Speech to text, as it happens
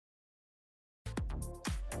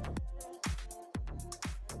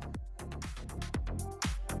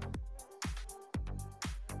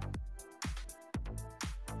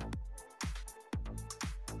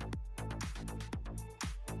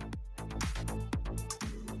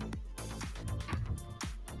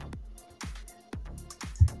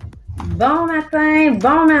Bon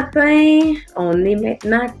matin, on est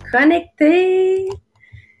maintenant connecté.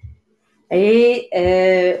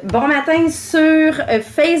 Et bon matin sur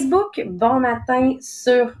Facebook, bon matin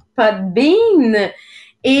sur Podbean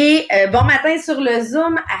et bon matin sur le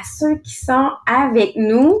Zoom à ceux qui sont avec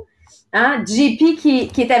nous. Hein? JP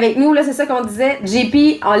qui est avec nous, là, c'est ça qu'on disait.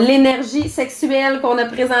 JP, l'énergie sexuelle qu'on a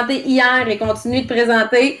présentée hier et continue de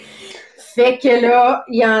présenter. Fait que là,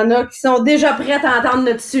 il y en a qui sont déjà prêtes à entendre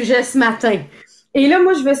notre sujet ce matin. Et là,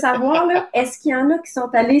 moi, je veux savoir, là, est-ce qu'il y en a qui sont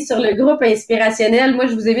allés sur le groupe inspirationnel? Moi,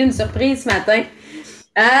 je vous ai vu une surprise ce matin.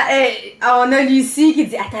 On a Lucie qui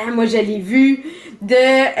dit, attends, moi, je l'ai vu,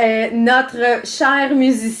 de notre cher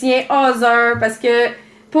musicien Other, parce que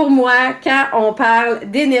pour moi, quand on parle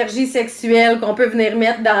d'énergie sexuelle qu'on peut venir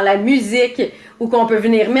mettre dans la musique ou qu'on peut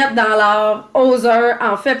venir mettre dans l'art, Other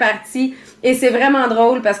en fait partie. Et c'est vraiment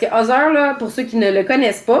drôle parce que Other, là, pour ceux qui ne le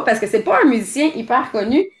connaissent pas, parce que c'est pas un musicien hyper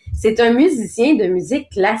connu, c'est un musicien de musique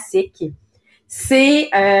classique. C'est,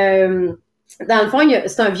 dans le fond,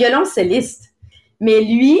 c'est un violoncelliste. Mais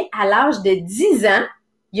lui, à l'âge de 10 ans,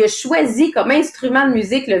 il a choisi comme instrument de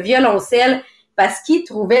musique le violoncelle parce qu'il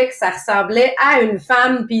trouvait que ça ressemblait à une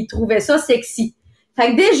femme puis il trouvait ça sexy. Fait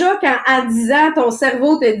que déjà, quand à 10 ans, ton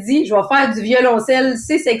cerveau te dit « je vais faire du violoncelle,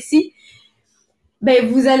 c'est sexy », ben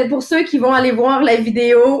vous allez, pour ceux qui vont aller voir la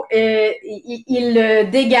vidéo, il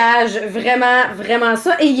dégage vraiment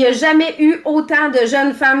ça. Et il n'y a jamais eu autant de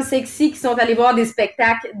jeunes femmes sexy qui sont allées voir des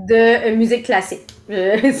spectacles de musique classique.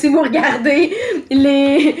 Si vous regardez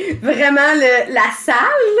la salle,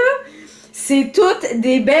 là, c'est toutes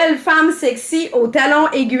des belles femmes sexy aux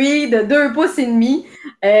talons aiguilles de 2 pouces et demi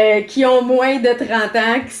qui ont moins de 30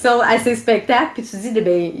 ans, qui sont à ces spectacles. Puis tu te dis,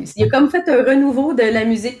 ben, il a comme fait un renouveau de la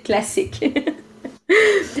musique classique.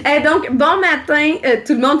 Donc, bon matin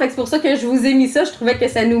tout le monde. Fait que c'est pour ça que je vous ai mis ça. Je trouvais que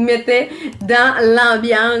ça nous mettait dans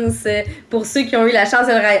l'ambiance pour ceux qui ont eu la chance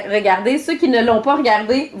de le regarder. Ceux qui ne l'ont pas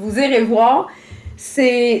regardé, vous irez voir.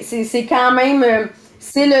 C'est quand même...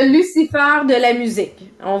 c'est le Lucifer de la musique.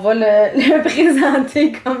 On va le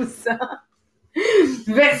présenter comme ça.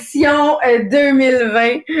 Version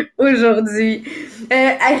 2020 aujourd'hui.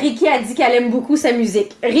 Ricky a dit qu'elle aime beaucoup sa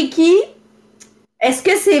musique. Ricky, est-ce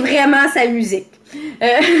que c'est vraiment sa musique?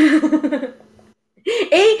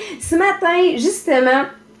 Et ce matin, justement,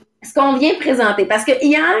 ce qu'on vient présenter, parce que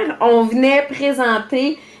hier, on venait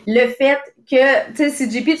présenter le fait que, tu sais,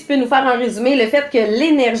 si JP, tu peux nous faire un résumé, le fait que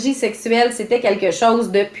l'énergie sexuelle, c'était quelque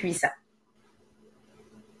chose de puissant.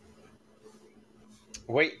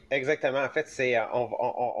 Oui, exactement. En fait,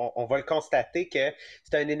 on va le constater que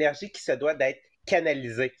c'est une énergie qui se doit d'être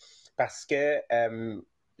canalisée parce que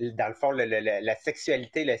dans le fond, la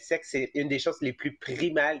sexualité, le sexe, c'est une des choses les plus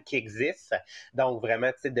primales qui existent. Donc, vraiment,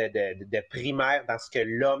 tu sais, de primaire dans ce que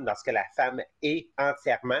l'homme, dans ce que la femme est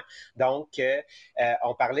entièrement. Donc,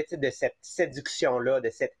 on parlait, tu sais, de cette séduction-là, de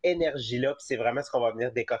cette énergie-là, puis c'est vraiment ce qu'on va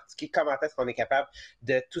venir décortiquer. Comment est-ce qu'on est capable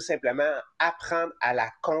de tout simplement apprendre à la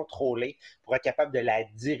contrôler pour être capable de la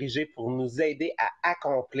diriger, pour nous aider à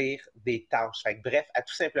accomplir des tâches. Fait que, bref, à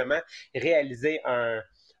tout simplement réaliser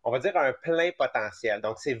on va dire un plein potentiel.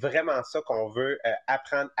 Donc, c'est vraiment ça qu'on veut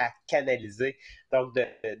apprendre à canaliser. Donc,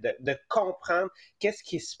 de comprendre qu'est-ce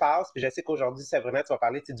qui se passe. Puis je sais qu'aujourd'hui, Sabrina, tu vas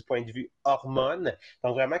parler du point de vue hormones.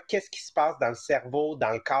 Donc, vraiment, qu'est-ce qui se passe dans le cerveau, dans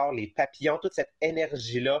le corps, les papillons, toute cette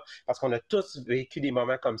énergie-là. Parce qu'on a tous vécu des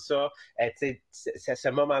moments comme ça. Ce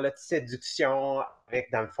moment-là de séduction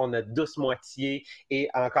avec, dans le fond, notre douce moitié et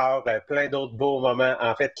encore plein d'autres beaux moments,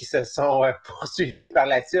 en fait, qui se sont poursuivis par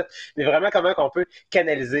la suite. Mais vraiment, comment on peut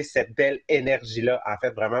canaliser cette belle énergie-là, en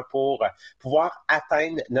fait, vraiment pour pouvoir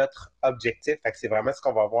atteindre notre objectif. Fait que c'est vraiment ce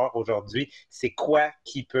qu'on va voir aujourd'hui. C'est quoi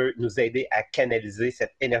qui peut nous aider à canaliser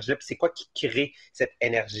cette énergie-là, puis c'est quoi qui crée cette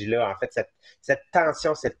énergie-là, en fait, cette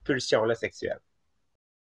tension, cette pulsion-là sexuelle.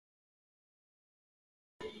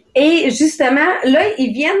 Et justement, là,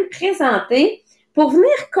 ils viennent présenter pour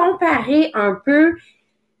venir comparer un peu,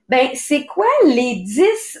 ben, c'est quoi les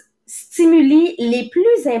 10 stimuli les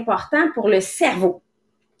plus importants pour le cerveau?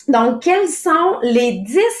 Donc, quelles sont les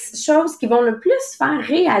 10 choses qui vont le plus faire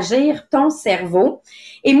réagir ton cerveau?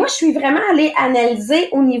 Et moi, je suis vraiment allée analyser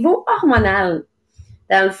au niveau hormonal,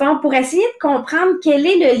 dans le fond, pour essayer de comprendre quel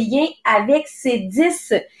est le lien avec ces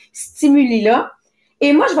 10 stimuli-là.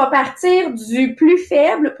 Et moi, je vais partir du plus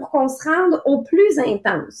faible pour qu'on se rende au plus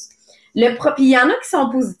intense. Puis il y en a qui sont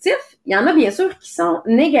positifs, il y en a bien sûr qui sont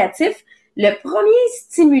négatifs. Le premier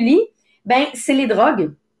stimuli, ben, c'est les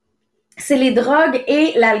drogues. C'est les drogues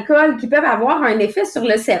et l'alcool qui peuvent avoir un effet sur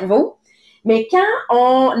le cerveau. Mais quand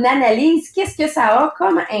on analyse qu'est-ce que ça a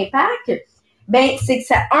comme impact, ben, c'est que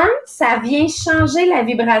ça vient changer la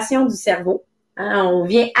vibration du cerveau. Hein, on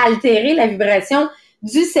vient altérer la vibration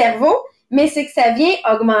du cerveau, mais c'est que ça vient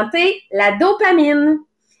augmenter la dopamine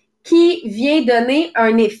qui vient donner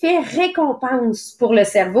un effet récompense pour le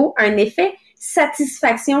cerveau, un effet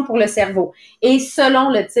satisfaction pour le cerveau. Et selon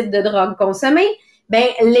le type de drogue consommée, ben,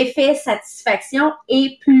 l'effet satisfaction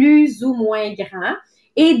est plus ou moins grand.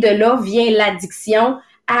 Et de là vient l'addiction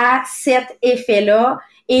à cet effet-là.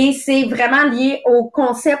 Et c'est vraiment lié au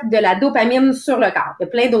concept de la dopamine sur le corps. Il y a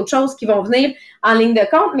plein d'autres choses qui vont venir en ligne de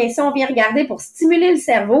compte, mais si on vient regarder pour stimuler le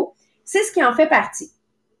cerveau, c'est ce qui en fait partie.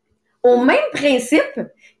 Au même principe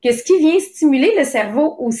que ce qui vient stimuler le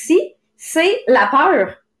cerveau aussi, c'est la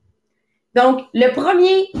peur. Donc, le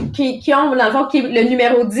premier dans le fond, qui est le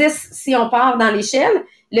numéro 10, si on part dans l'échelle,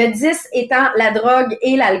 le 10 étant la drogue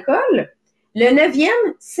et l'alcool, le 9e,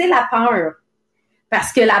 c'est la peur.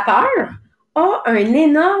 Parce que la peur a un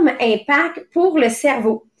énorme impact pour le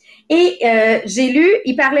cerveau. Et j'ai lu,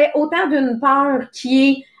 il parlait autant d'une peur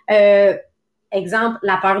qui est, exemple,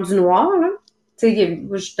 la peur du noir, là. Tu sais,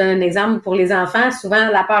 je donne un exemple pour les enfants. Souvent,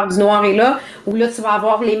 la peur du noir est là, où là, tu vas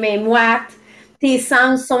avoir les mains moites, tes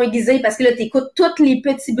sens sont aiguisés parce que là, tu écoutes tous les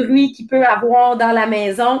petits bruits qu'il peut avoir dans la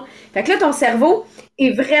maison. Fait que là, ton cerveau est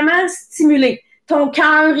vraiment stimulé. Ton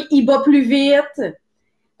cœur, il bat plus vite.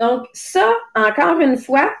 Donc, ça, encore une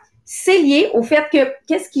fois, c'est lié au fait que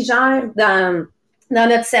qu'est-ce qui gère dans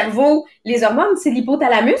notre cerveau les hormones? C'est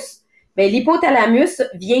l'hypothalamus. Bien, l'hypothalamus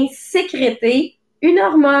vient sécréter une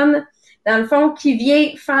hormone, dans le fond, qui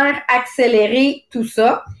vient faire accélérer tout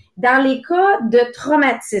ça dans les cas de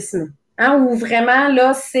traumatisme, hein, où vraiment,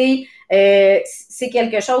 là, c'est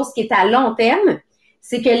quelque chose qui est à long terme.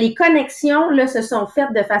 C'est que les connexions, là, se sont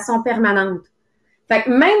faites de façon permanente. Fait que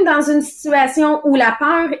même dans une situation où la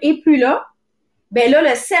peur est plus là, ben là,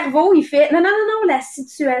 le cerveau, il fait non, la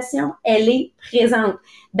situation, elle est présente.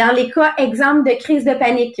 Dans les cas, exemple de crise de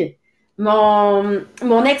panique,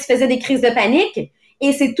 mon ex faisait des crises de panique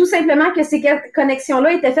et c'est tout simplement que ces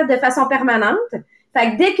connexions-là étaient faites de façon permanente.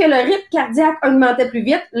 Fait que dès que le rythme cardiaque augmentait plus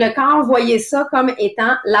vite, le corps voyait ça comme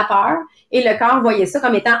étant la peur et le corps voyait ça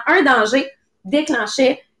comme étant un danger,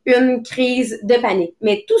 déclenchait une crise de panique.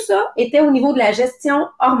 Mais tout ça était au niveau de la gestion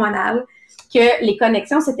hormonale que les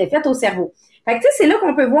connexions s'étaient faites au cerveau. Fait que, c'est là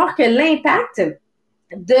qu'on peut voir que l'impact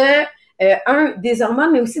de des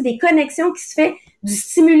hormones, mais aussi des connexions qui se fait du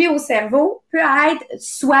stimuli au cerveau peut être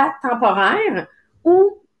soit temporaire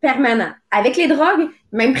ou permanent. Avec les drogues,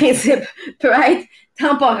 même principe, peut être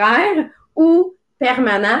temporaire ou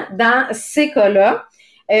permanent dans ces cas-là.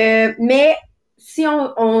 Mais si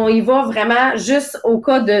on y va vraiment juste au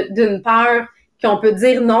cas d'une peur qu'on peut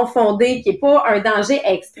dire non fondée, qui n'est pas un danger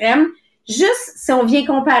extrême, juste si on vient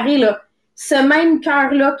comparer là, ce même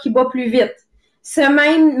cœur-là qui bat plus vite, ce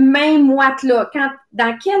même main moite-là,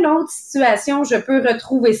 dans quelle autre situation je peux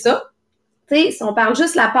retrouver ça? Tu sais, si on parle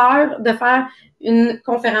juste la peur de faire une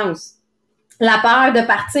conférence, la peur de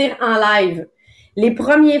partir en live. Les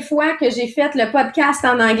premières fois que j'ai fait le podcast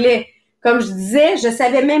en anglais, comme je disais, je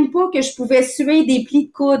savais même pas que je pouvais suer des plis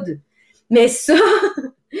de coude. Mais ça,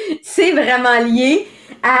 c'est vraiment lié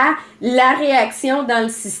à la réaction dans le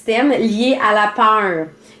système liée à la peur.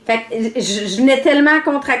 Fait que je venais tellement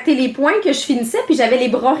contracter les poings que je finissais puis j'avais les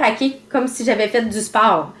bras raqués comme si j'avais fait du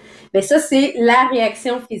sport. Mais ça, c'est la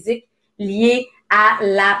réaction physique liée à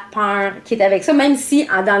la peur qui est avec ça, même si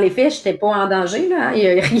dans les faits, je n'étais pas en danger, là, hein, il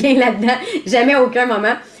n'y a rien là-dedans, jamais aucun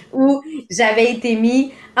moment où j'avais été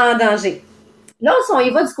mis en danger. Là, si on y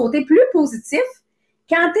va du côté plus positif,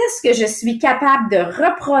 quand est-ce que je suis capable de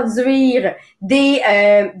reproduire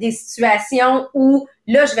des situations où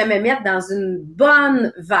là, je vais me mettre dans une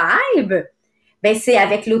bonne vibe? Ben, c'est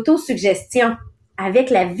avec l'autosuggestion, avec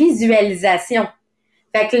la visualisation.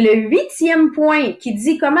 Fait que le 8e point qui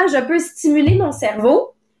dit comment je peux stimuler mon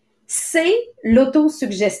cerveau, c'est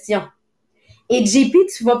l'autosuggestion. Et JP,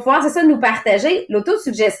 tu vas pouvoir, c'est ça, nous partager.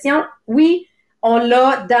 L'autosuggestion, oui, on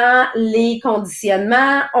l'a dans les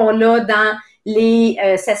conditionnements, on l'a dans les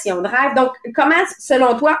sessions de rêve. Donc, comment,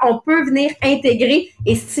 selon toi, on peut venir intégrer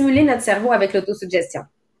et stimuler notre cerveau avec l'autosuggestion?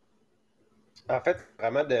 En fait,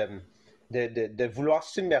 vraiment de vouloir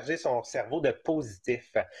submerger son cerveau de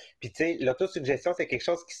positif. Puis, tu sais, l'autosuggestion, c'est quelque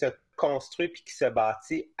chose qui se construit puis qui se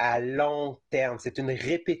bâtit à long terme. C'est une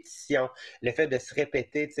répétition. Le fait de se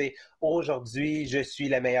répéter, tu sais, aujourd'hui, je suis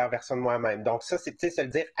la meilleure version de moi-même. Donc ça, c'est, tu sais, se le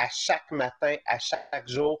dire à chaque matin, à chaque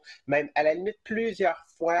jour, même à la limite plusieurs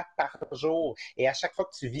fois par jour. Et à chaque fois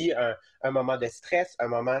que tu vis un moment de stress, un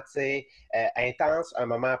moment, tu sais, intense, un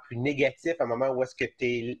moment plus négatif, un moment où est-ce que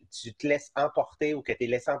tu te laisses emporter ou que tu es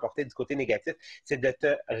laissé emporter du côté négatif, c'est de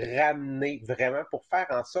te ramener vraiment pour faire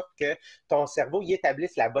en sorte que ton cerveau y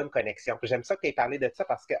établisse la bonne connexion. Puis j'aime ça que tu aies parlé de ça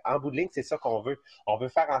parce qu'en bout de ligne, c'est ça qu'on veut. On veut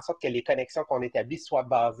faire en sorte que les connexions qu'on établit soient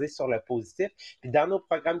basées sur le positif. Puis dans nos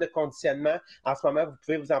programmes de conditionnement, en ce moment, vous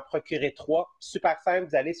pouvez vous en procurer 3. Super simple,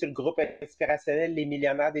 vous allez sur le groupe inspirationnel Les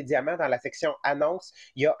Millionnaires des Diamants, dans la section annonce,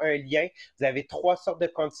 il y a un lien. Vous avez 3 sortes de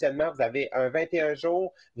conditionnement. Vous avez un 21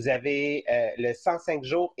 jours, vous avez le 105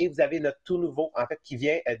 jours et vous avez notre tout nouveau, en fait, qui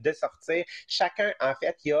vient de sortir. Chacun, en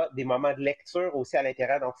fait, il y a des moments de lecture aussi à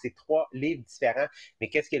l'intérieur, donc c'est 3 livres différents. Mais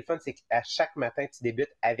qu'est-ce qui est le fun, c'est qu'à chaque matin, tu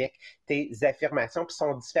débutes avec tes affirmations, qui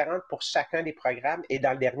sont différentes pour chacun des programmes. Et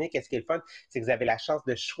dans le dernier, qu'est-ce qui est le fun, c'est que vous avez la chance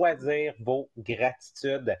de choisir vos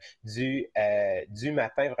gratitudes du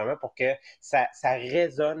matin, vraiment pour que ça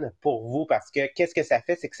résonne pour vous, parce que qu'est-ce que ça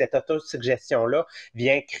fait, c'est que cette autosuggestion-là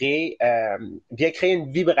vient créer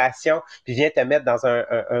une vibration, puis vient te mettre dans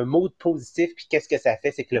un mood positif. Puis qu'est-ce que ça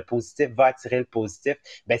fait, c'est que le positif va attirer le positif.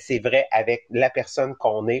 Ben c'est vrai avec la personne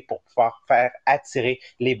qu'on est pour pouvoir faire attirer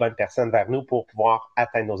les bonnes personnes vers nous pour pouvoir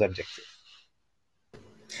atteindre nos objectifs.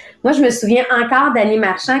 Moi, je me souviens encore d'Annie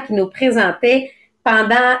Marchand qui nous présentait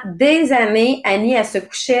pendant des années. Annie, elle se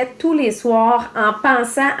couchait tous les soirs en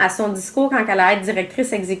pensant à son discours quand elle allait être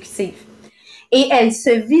directrice exécutive. Et elle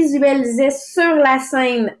se visualisait sur la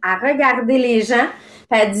scène à regarder les gens.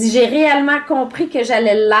 Elle dit, j'ai réellement compris que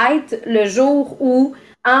j'allais l'être le jour où,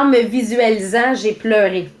 en me visualisant, j'ai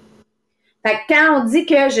pleuré. Fait que quand on dit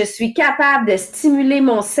que je suis capable de stimuler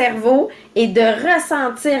mon cerveau et de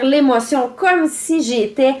ressentir l'émotion comme si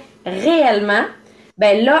j'étais réellement,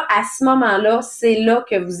 ben là, à ce moment-là, c'est là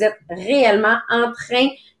que vous êtes réellement en train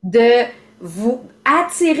de vous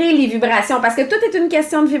attirer les vibrations. Parce que tout est une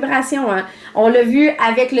question de vibration. Hein. On l'a vu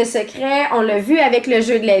avec le secret, on l'a vu avec le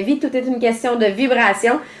jeu de la vie, tout est une question de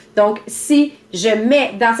vibration. Donc, si je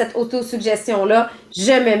mets dans cette autosuggestion-là,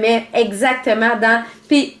 je me mets exactement dans...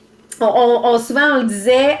 Puis, souvent, on le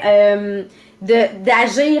disait,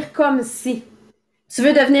 d'agir comme si. Tu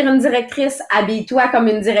veux devenir une directrice, habille-toi comme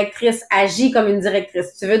une directrice, agis comme une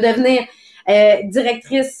directrice. Tu veux devenir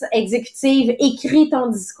directrice exécutive, écris ton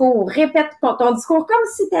discours, répète ton discours comme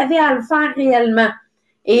si tu avais à le faire réellement.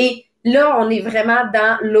 Et là, on est vraiment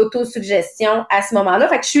dans l'autosuggestion à ce moment-là.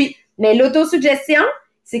 Fait que mais l'autosuggestion,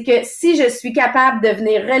 c'est que si je suis capable de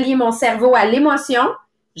venir relier mon cerveau à l'émotion,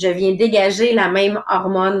 je viens dégager la même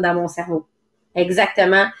hormone dans mon cerveau.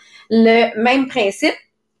 Exactement le même principe.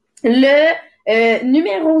 Le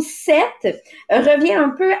numéro 7 revient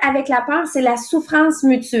un peu avec la peur, c'est la souffrance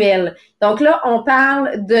mutuelle. Donc là, on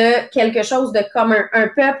parle de quelque chose de commun, un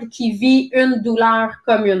peuple qui vit une douleur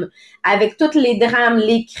commune. Avec tous les drames,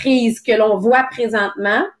 les crises que l'on voit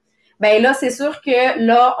présentement, ben là, c'est sûr que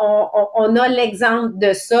là, on a l'exemple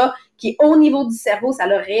de ça qui, au niveau du cerveau, ça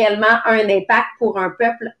a réellement un impact pour un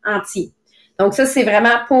peuple entier. Donc ça, c'est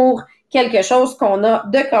vraiment pour quelque chose qu'on a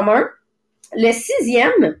de commun. Le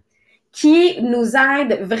 6e, qui nous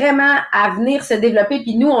aide vraiment à venir se développer,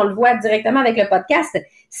 puis nous, on le voit directement avec le podcast,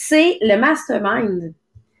 c'est le mastermind.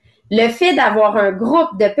 Le fait d'avoir un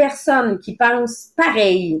groupe de personnes qui pensent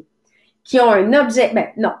pareil, qui ont un objectif,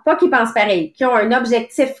 non, pas qui pensent pareil, qui ont un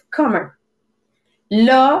objectif commun.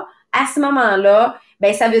 Là, à ce moment-là,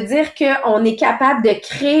 ben ça veut dire qu'on est capable de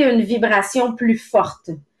créer une vibration plus forte.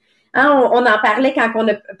 Hein, on en parlait quand on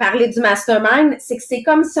a parlé du mastermind, c'est que c'est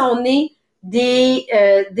comme si on est des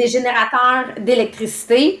générateurs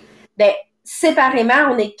d'électricité. Ben, séparément,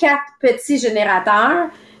 on est 4 petits générateurs.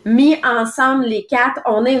 Mis ensemble, les 4,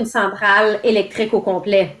 on est une centrale électrique au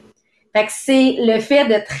complet. Fait que c'est le fait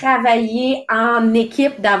de travailler en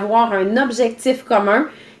équipe, d'avoir un objectif commun,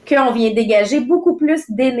 qu'on vient dégager beaucoup plus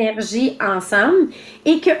d'énergie ensemble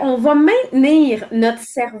et qu'on va maintenir notre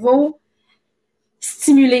cerveau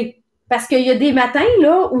stimulé. Parce qu'il y a des matins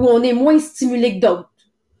là où on est moins stimulé que d'autres.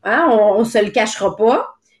 Hein? On se le cachera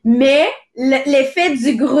pas. Mais l'effet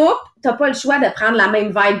du groupe, t'as pas le choix de prendre la même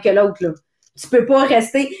vibe que l'autre. Là. Tu peux pas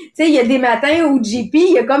rester... Tu sais, il y a des matins où JP,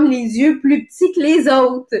 il a comme les yeux plus petits que les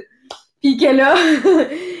autres. Puis que là,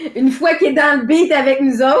 une fois qu'il est dans le beat avec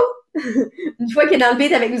nous autres,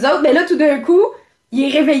 ben là, tout d'un coup, il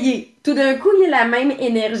est réveillé. Tout d'un coup, il a la même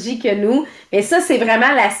énergie que nous. Et ça, c'est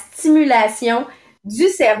vraiment la stimulation du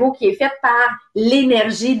cerveau qui est faite par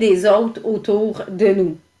l'énergie des autres autour de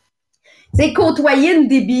nous. Tu sais, côtoyer une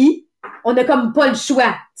débit, on n'a comme pas le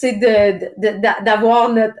choix, tu sais, d'avoir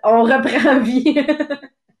notre, on reprend vie.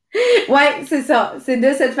 Ouais, c'est ça. C'est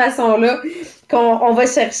de cette façon-là qu'on va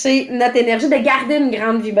chercher notre énergie, de garder une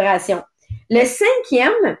grande vibration. Le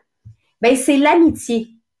cinquième, ben, c'est l'amitié.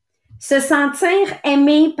 Se sentir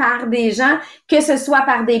aimé par des gens, que ce soit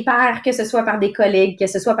par des pairs, que ce soit par des collègues, que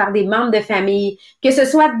ce soit par des membres de famille, que ce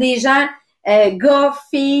soit des gens, gars,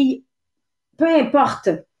 filles, peu importe.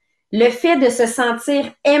 Le fait de se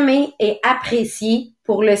sentir aimé et apprécié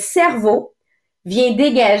pour le cerveau vient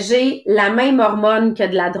dégager la même hormone que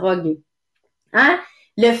de la drogue. Hein?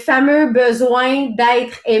 Le fameux besoin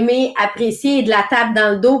d'être aimé, apprécié et de la tape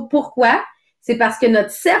dans le dos. Pourquoi? C'est parce que notre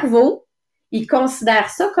cerveau, il considère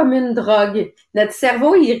ça comme une drogue. Notre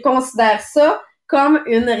cerveau, il considère ça comme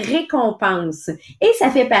une récompense. Et ça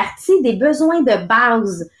fait partie des besoins de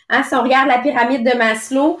base. Hein? Si on regarde la pyramide de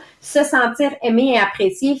Maslow, se sentir aimé et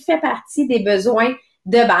apprécié fait partie des besoins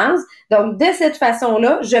de base. Donc, de cette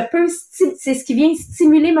façon-là, c'est ce qui vient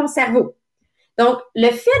stimuler mon cerveau. Donc, le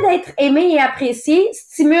fait d'être aimé et apprécié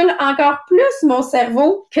stimule encore plus mon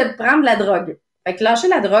cerveau que de prendre la drogue. Fait que lâchez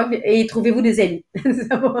la drogue et trouvez-vous des amis.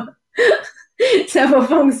 Ça va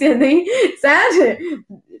fonctionner.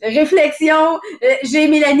 Réflexion, j'ai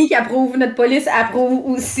Mélanie qui approuve, notre police approuve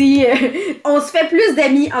aussi. On se fait plus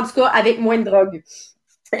d'amis, en tout cas, avec moins de drogue.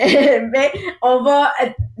 Mais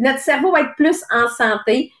notre cerveau va être plus en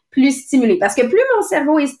santé, plus stimulé. Parce que plus mon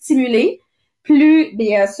cerveau est stimulé, plus,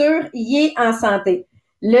 bien sûr, il est en santé.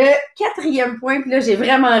 Le quatrième point, puis là, j'ai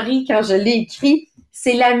vraiment ri quand je l'ai écrit,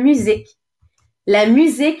 c'est la musique. La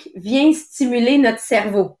musique vient stimuler notre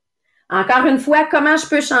cerveau. Encore une fois, comment je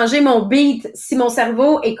peux changer mon beat si mon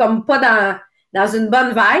cerveau est comme pas dans une bonne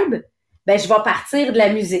vibe? Ben, je vais partir de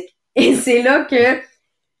la musique. Et c'est là que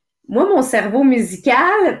moi, mon cerveau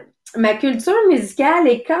musical, ma culture musicale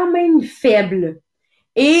est quand même faible.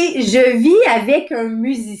 Et je vis avec un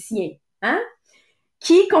musicien, hein,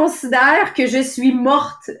 qui considère que je suis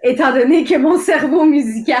morte, étant donné que mon cerveau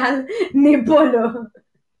musical n'est pas là.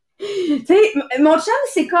 Tu sais, mon chum,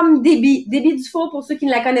 c'est comme Déby. Déby Dufault, pour ceux qui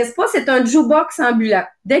ne la connaissent pas, c'est un jukebox ambulant.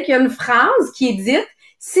 Dès qu'il y a une phrase qui est dite,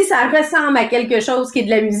 si ça ressemble à quelque chose qui est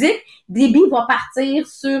de la musique, Déby va partir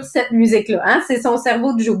sur cette musique-là. Hein? C'est son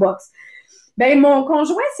cerveau de jukebox. Ben, mon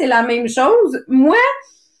conjoint, c'est la même chose. Moi,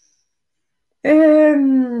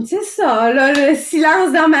 c'est ça, là, le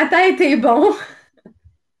silence dans ma tête est bon.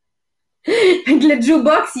 Le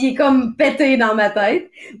jukebox, il est comme pété dans ma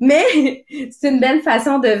tête. Mais c'est une belle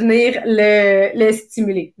façon de venir le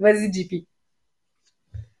stimuler. Vas-y, JP.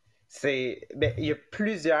 Il y a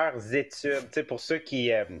plusieurs études, pour ceux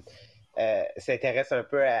qui s'intéressent un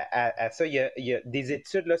peu à ça. Il y a des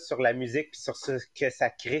études là, sur la musique et sur ce que ça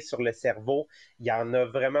crée sur le cerveau. Il y en a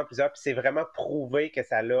vraiment plusieurs. Puis c'est vraiment prouvé que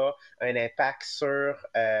ça a un impact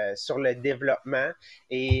sur le développement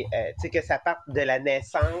et que ça parte de la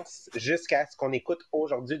naissance jusqu'à ce qu'on écoute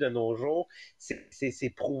aujourd'hui de nos jours.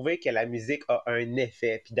 C'est prouvé que la musique a un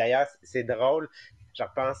effet. Puis d'ailleurs, c'est drôle. Je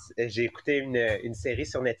repense, j'ai écouté une série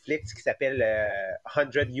sur Netflix qui s'appelle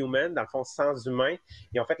 100 Human, dans le fond, 100 humains.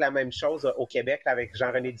 Ils ont fait la même chose au Québec là, avec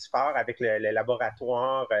Jean-René Dufort, avec le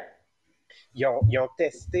laboratoire. Ils ont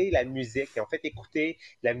testé la musique, ils ont fait écouter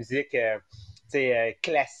la musique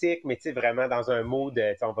classique, mais vraiment dans un mode,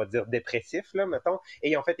 on va dire, dépressif, là, mettons.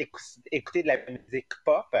 Et ils ont fait écouter de la musique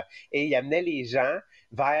pop et ils amenaient les gens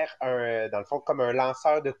vers dans le fond, comme un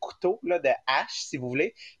lanceur de couteaux, là, de hache, si vous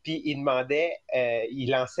voulez. Puis ils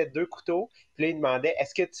lançaient deux couteaux. Puis là, ils demandaient,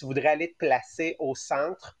 est-ce que tu voudrais aller te placer au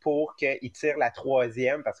centre pour qu'ils tirent la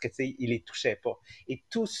troisième parce que, ils les touchaient pas. Et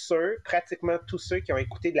pratiquement tous ceux qui ont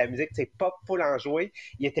écouté de la musique, pop pour en jouer,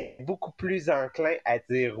 ils étaient beaucoup plus enclins à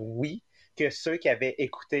dire oui que ceux qui avaient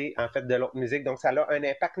écouté, en fait, de l'autre musique. Donc, ça a un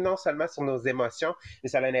impact non seulement sur nos émotions, mais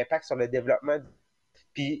ça a un impact sur le développement.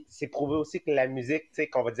 Puis, c'est prouvé aussi que la musique,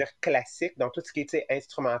 qu'on va dire classique, donc tout ce qui est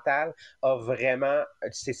instrumental, a vraiment,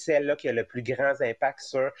 c'est celle-là qui a le plus grand impact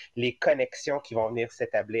sur les connexions qui vont venir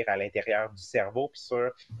s'établir à l'intérieur du cerveau, puis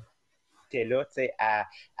sur qui est là,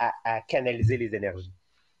 à canaliser les énergies.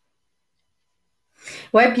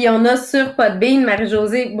 Ouais, puis on a sur Podbean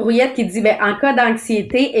Marie-Josée Brouillette qui dit, ben, en cas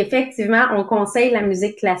d'anxiété, effectivement, on conseille la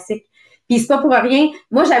musique classique. Puis c'est pas pour rien.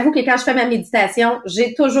 Moi, j'avoue que quand je fais ma méditation,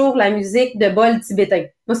 j'ai toujours la musique de bol tibétain.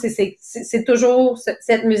 Moi, c'est toujours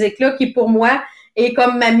cette musique-là qui, pour moi, est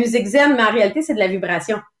comme ma musique zen, mais en réalité, c'est de la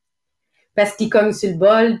vibration. Parce qu'il cogne sur le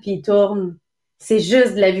bol, puis il tourne. C'est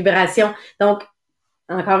juste de la vibration. Donc,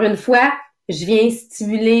 encore une fois, je viens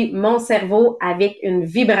stimuler mon cerveau avec une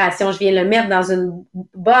vibration. Je viens le mettre dans une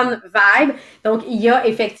bonne vibe. Donc, il y a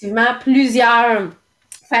effectivement plusieurs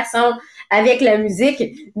façons avec la musique,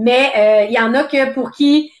 mais il y en a que pour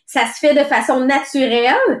qui ça se fait de façon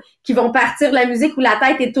naturelle, qui vont partir la musique où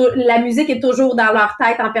la musique est toujours dans leur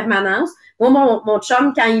tête en permanence. Moi, mon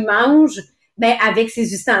chum, quand il mange, ben, avec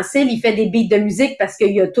ses ustensiles, il fait des beats de musique parce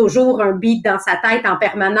qu'il y a toujours un beat dans sa tête en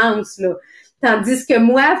permanence, là. Tandis que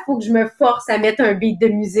moi, il faut que je me force à mettre un beat de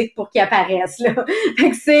musique pour qu'il apparaisse, là. Fait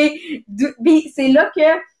que c'est là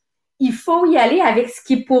que il faut y aller avec ce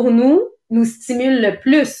qui, pour nous stimule le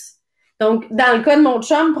plus. Donc, dans le cas de mon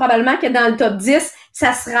chum, probablement que dans le top 10,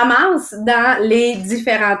 ça se ramasse dans les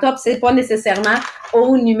différents tops. C'est pas nécessairement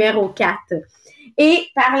au numéro 4. Et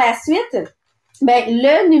par la suite, ben,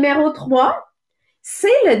 le numéro 3, c'est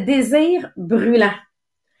le désir brûlant.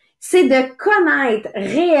 C'est de connaître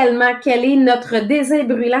réellement quel est notre désir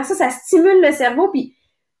brûlant. Ça stimule le cerveau. Puis,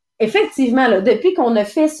 effectivement, là, depuis qu'on a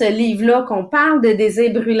fait ce livre-là, qu'on parle de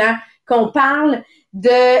désir brûlant, qu'on parle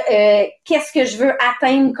de qu'est-ce que je veux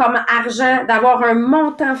atteindre comme argent, d'avoir un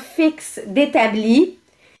montant fixe d'établi,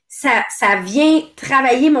 ça vient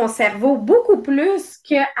travailler mon cerveau beaucoup plus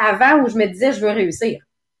qu'avant où je me disais je veux réussir.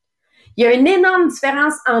 Il y a une énorme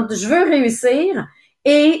différence entre je veux réussir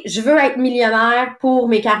et je veux être millionnaire pour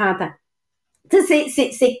mes 40 ans. Tu sais,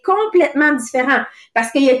 c'est complètement différent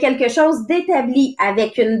parce qu'il y a quelque chose d'établi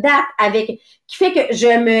avec une date, qui fait que je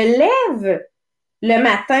me lève le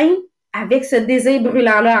matin avec ce désir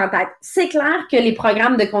brûlant-là en tête. C'est clair que les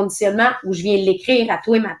programmes de conditionnement où je viens l'écrire à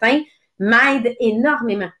tous les matins m'aident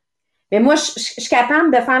énormément. Mais moi, je suis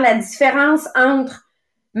capable de faire la différence entre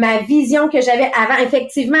ma vision que j'avais avant.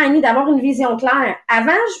 Effectivement, Annie, d'avoir une vision claire.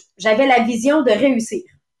 Avant, j'avais la vision de réussir.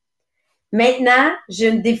 Maintenant, j'ai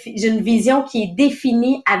une vision qui est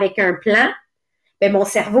définie avec un plan. Mais mon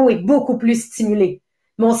cerveau est beaucoup plus stimulé.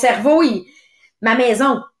 Mon cerveau, ma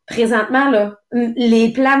maison, présentement, là,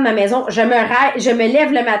 les plans de ma maison, je me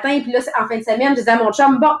lève le matin, puis là, en fin de semaine, je dis à mon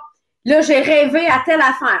chum, bon, là, j'ai rêvé à telle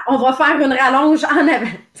affaire. On va faire une rallonge en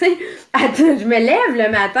avant. Tu sais, je me lève le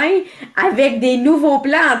matin avec des nouveaux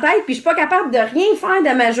plans en tête, puis je suis pas capable de rien faire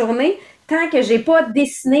de ma journée tant que j'ai pas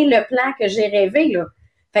dessiné le plan que j'ai rêvé, là.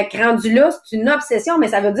 Fait que rendu là, c'est une obsession, mais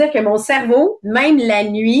ça veut dire que mon cerveau, même la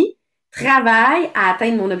nuit, travaille à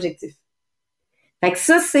atteindre mon objectif. Fait que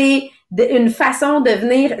ça, c'est une façon de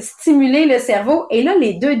venir stimuler le cerveau. Et là,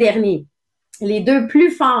 les deux derniers, les deux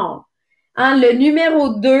plus forts. Hein, le numéro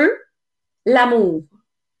 2, l'amour.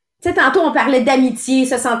 Tu sais, tantôt, on parlait d'amitié,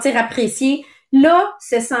 se sentir apprécié. Là,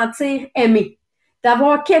 se sentir aimé.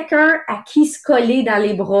 D'avoir quelqu'un à qui se coller dans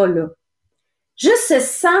les bras, là. Juste ce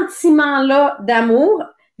sentiment-là d'amour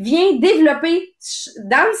vient développer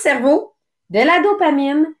dans le cerveau de la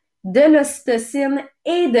dopamine, de l'ocytocine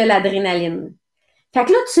et de l'adrénaline. Fait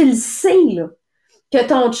que là, tu le sais, là, que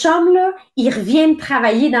ton chum, là, il revient de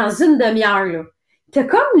travailler dans une demi-heure, là. T'as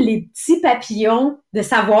comme les petits papillons de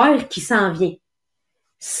savoir qui s'en vient.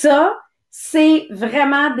 Ça, c'est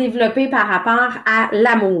vraiment développé par rapport à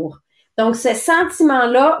l'amour. Donc, ce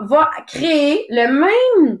sentiment-là va créer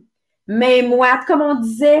le même moite, comme on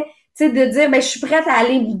disait, tu sais, de dire, ben, je suis prête à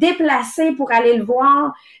aller me déplacer pour aller le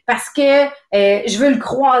voir parce que je veux le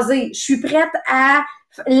croiser. Je suis prête à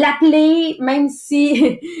l'appeler, même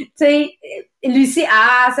si, tu sais, Lucie,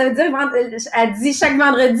 ça veut dire, elle dit chaque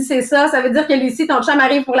vendredi, c'est ça. Ça veut dire que Lucie, ton chum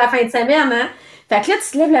arrive pour la fin de semaine, hein? Fait que là,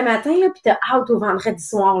 tu te lèves le matin, là, puis t'as hâte au vendredi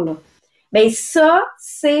soir, là. Ben, ça,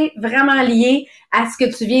 c'est vraiment lié à ce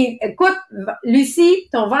que tu viens. Écoute, Lucie,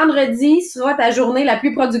 ton vendredi sera ta journée la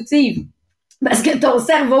plus productive. Parce que ton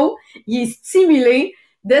cerveau, il est stimulé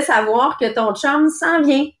de savoir que ton chum s'en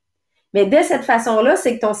vient. Mais de cette façon-là,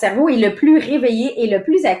 c'est que ton cerveau est le plus réveillé et le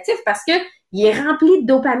plus actif parce que il est rempli de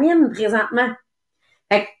dopamine présentement.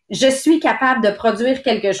 Fait que je suis capable de produire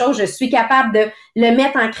quelque chose, je suis capable de le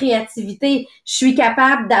mettre en créativité, je suis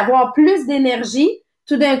capable d'avoir plus d'énergie.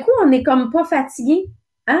 Tout d'un coup, on n'est comme pas fatigué.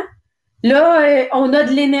 Hein? Là, on a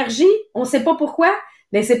de l'énergie, on ne sait pas pourquoi,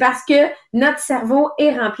 mais c'est parce que notre cerveau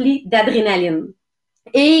est rempli d'adrénaline.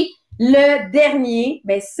 Et le dernier,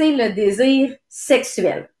 ben, c'est le désir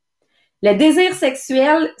sexuel. Le désir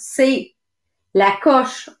sexuel, c'est la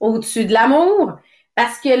coche au-dessus de l'amour,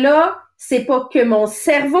 parce que là, c'est pas que mon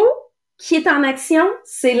cerveau qui est en action,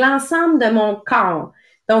 c'est l'ensemble de mon corps.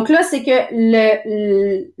 Donc là, c'est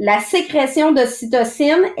que la sécrétion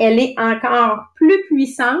d'ocytocine, elle est encore plus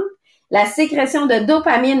puissante. La sécrétion de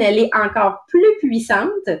dopamine, elle est encore plus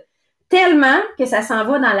puissante, tellement que ça s'en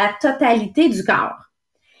va dans la totalité du corps.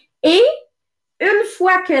 Et une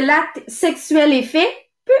fois que l'acte sexuel est fait,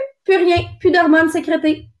 plus rien, plus d'hormones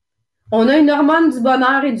sécrétées. On a une hormone du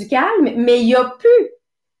bonheur et du calme, mais il n'y a plus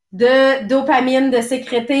de dopamine de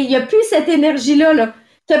sécréter. Il n'y a plus cette énergie-là. Là.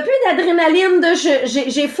 Tu n'as plus d'adrénaline de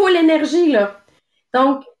j'ai full énergie. Là.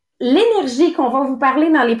 Donc, l'énergie qu'on va vous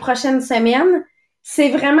parler dans les prochaines semaines, c'est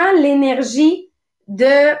vraiment l'énergie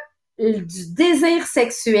du désir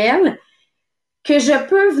sexuel que je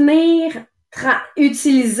peux venir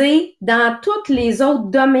utiliser dans tous les autres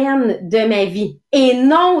domaines de ma vie et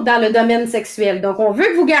non dans le domaine sexuel. Donc, on veut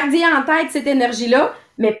que vous gardiez en tête cette énergie-là,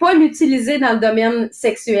 mais pas l'utiliser dans le domaine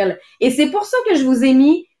sexuel. Et c'est pour ça que je vous ai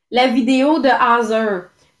mis la vidéo de Hazer.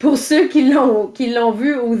 Pour ceux qui l'ont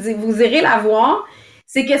vu, vous irez la voir.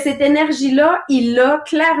 C'est que cette énergie-là, il l'a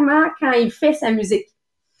clairement quand il fait sa musique.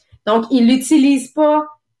 Donc, il l'utilise pas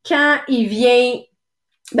quand il vient,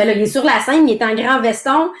 ben là, il est sur la scène, il est en grand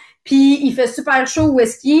veston, puis il fait super chaud où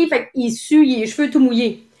est-ce qu'il est, fait qu'il sue, il a les cheveux tout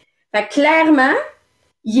mouillés. Fait que clairement,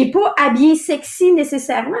 il est pas habillé sexy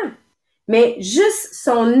nécessairement, mais juste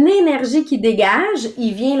son énergie qu'il dégage,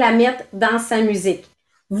 il vient la mettre dans sa musique.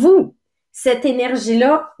 Vous, cette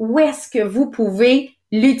énergie-là, où est-ce que vous pouvez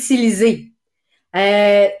l'utiliser? Tu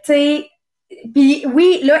sais, puis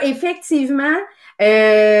oui, là, effectivement,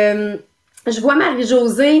 je vois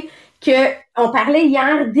Marie-Josée qu'on parlait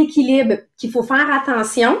hier d'équilibre, qu'il faut faire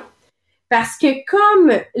attention parce que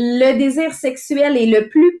comme le désir sexuel est le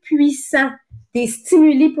plus puissant des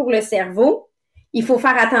stimuli pour le cerveau, il faut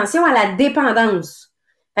faire attention à la dépendance.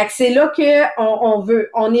 Fait que c'est là que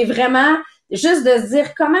on est vraiment juste de se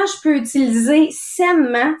dire comment je peux utiliser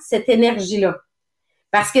sainement cette énergie-là.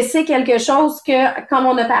 Parce que c'est quelque chose que, comme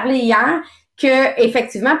on a parlé hier, que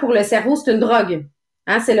effectivement pour le cerveau, c'est une drogue.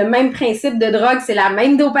 Hein, c'est le même principe de drogue, c'est la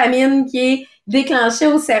même dopamine qui est déclenchée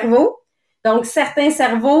au cerveau. Donc, certains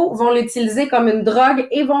cerveaux vont l'utiliser comme une drogue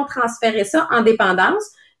et vont transférer ça en dépendance.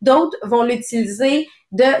 D'autres vont l'utiliser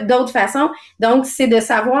de d'autres façons. Donc, c'est de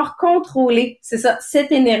savoir contrôler, c'est ça,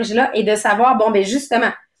 cette énergie-là et de savoir, bon, ben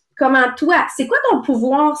justement, comment toi, c'est quoi ton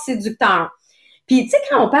pouvoir séducteur? Puis, tu sais,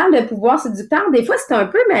 quand on parle de pouvoir séducteur, des fois, c'est un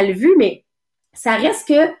peu mal vu, mais ça reste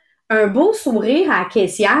que un beau sourire à la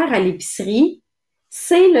caissière à l'épicerie,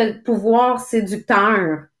 c'est le pouvoir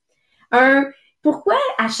séducteur. Un, pourquoi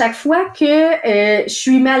à chaque fois que je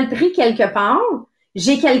suis mal pris quelque part,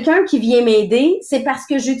 j'ai quelqu'un qui vient m'aider, c'est parce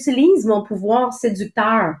que j'utilise mon pouvoir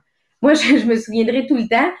séducteur. Moi, je me souviendrai tout le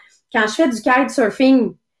temps, quand je fais du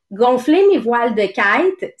kitesurfing, gonfler mes voiles de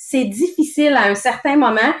kite, c'est difficile à un certain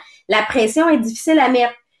moment. La pression est difficile à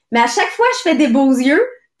mettre. Mais à chaque fois, je fais des beaux yeux,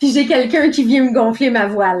 puis j'ai quelqu'un qui vient me gonfler ma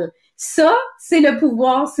voile. Ça, c'est le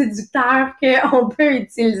pouvoir séducteur qu'on peut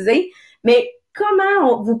utiliser. Mais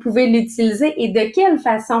comment vous pouvez l'utiliser et de quelle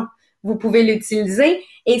façon vous pouvez l'utiliser?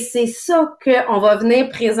 Et c'est ça qu'on va venir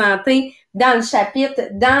présenter dans le chapitre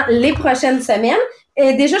dans les prochaines semaines.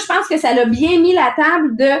 Et déjà, je pense que ça a bien mis la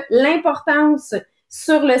table de l'importance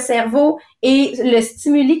sur le cerveau et le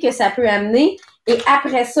stimuli que ça peut amener. Et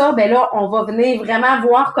après ça, ben là, on va venir vraiment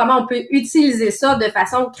voir comment on peut utiliser ça de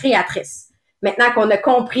façon créatrice. Maintenant qu'on a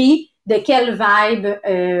compris de quelle vibe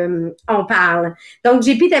on parle. Donc,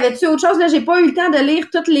 JP, t'avais-tu autre chose? Là, j'ai pas eu le temps de lire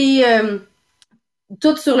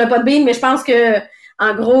toutes sur le Podbean, mais je pense que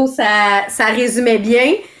en gros, ça résumait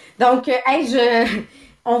bien. Donc,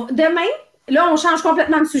 demain, là, on change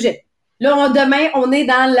complètement de sujet. Là, demain, on est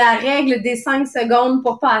dans la règle des 5 secondes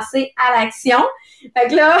pour passer à l'action. Fait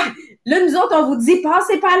que là, nous autres, on vous dit,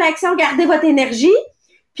 passez pas à l'action, gardez votre énergie.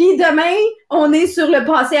 Puis demain, on est sur le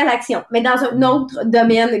passer à l'action, mais dans un autre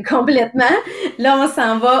domaine complètement. Là, on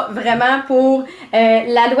s'en va vraiment pour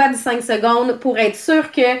la loi du 5 secondes pour être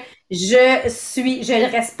sûr que je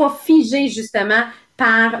ne reste pas figée justement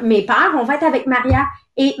par mes pairs. On va être avec Maria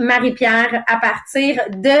et Marie-Pierre à partir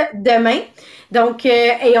de demain. Donc,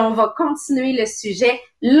 et on va continuer le sujet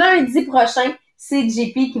lundi prochain. C'est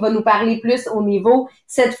JP qui va nous parler plus au niveau,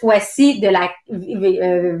 cette fois-ci, de la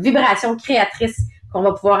vibration créatrice qu'on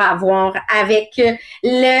va pouvoir avoir avec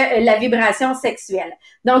la vibration sexuelle.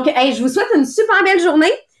 Donc, hey, je vous souhaite une super belle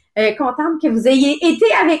journée. Contente que vous ayez été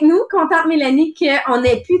avec nous. Contente, Mélanie, qu'on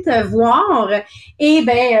ait pu te voir. Et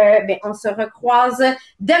on se recroise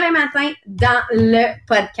demain matin dans le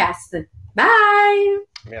podcast. Bye!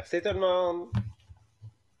 Merci tout le monde!